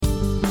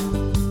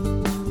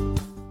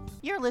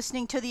You're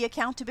listening to the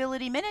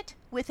Accountability Minute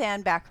with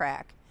Ann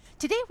Bachrach.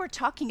 Today we're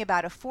talking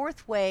about a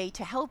fourth way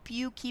to help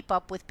you keep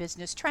up with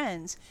business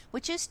trends,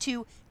 which is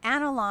to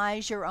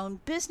analyze your own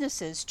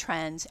business's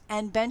trends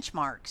and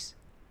benchmarks.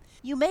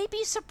 You may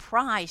be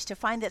surprised to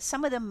find that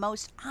some of the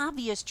most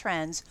obvious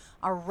trends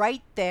are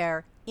right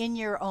there in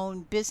your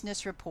own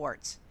business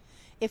reports.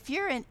 If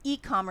you're an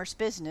e-commerce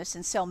business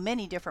and sell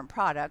many different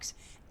products,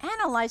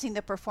 analyzing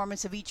the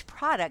performance of each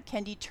product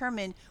can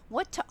determine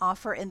what to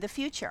offer in the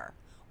future.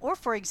 Or,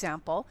 for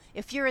example,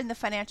 if you're in the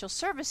financial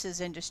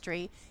services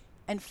industry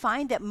and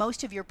find that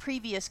most of your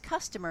previous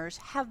customers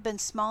have been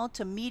small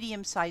to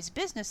medium-sized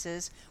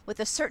businesses with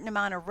a certain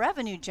amount of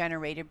revenue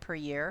generated per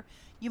year,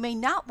 you may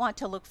not want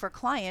to look for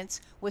clients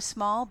with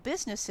small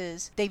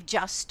businesses they've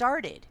just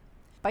started.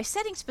 By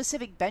setting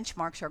specific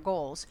benchmarks or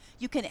goals,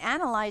 you can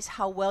analyze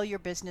how well your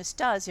business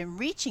does in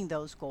reaching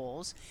those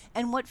goals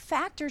and what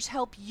factors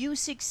help you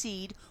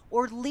succeed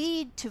or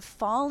lead to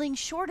falling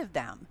short of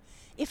them.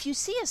 If you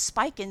see a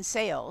spike in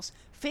sales,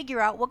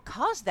 figure out what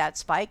caused that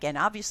spike and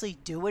obviously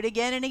do it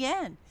again and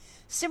again.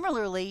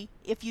 Similarly,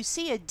 if you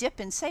see a dip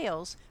in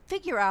sales,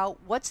 figure out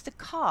what's the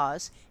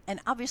cause and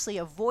obviously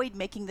avoid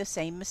making the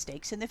same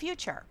mistakes in the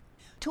future.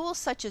 Tools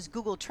such as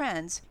Google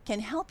Trends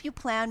can help you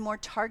plan more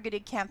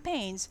targeted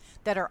campaigns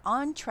that are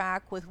on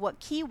track with what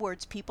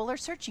keywords people are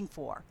searching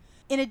for.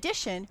 In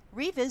addition,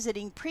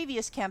 revisiting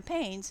previous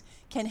campaigns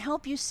can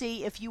help you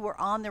see if you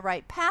were on the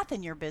right path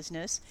in your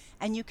business,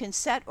 and you can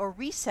set or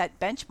reset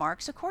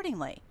benchmarks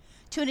accordingly.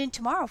 Tune in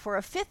tomorrow for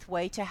a fifth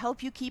way to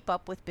help you keep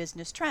up with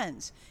business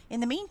trends.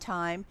 In the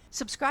meantime,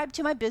 subscribe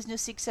to my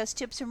Business Success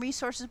Tips and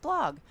Resources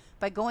blog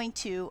by going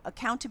to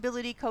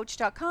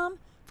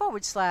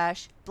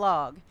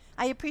accountabilitycoach.com/blog.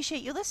 I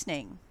appreciate you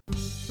listening.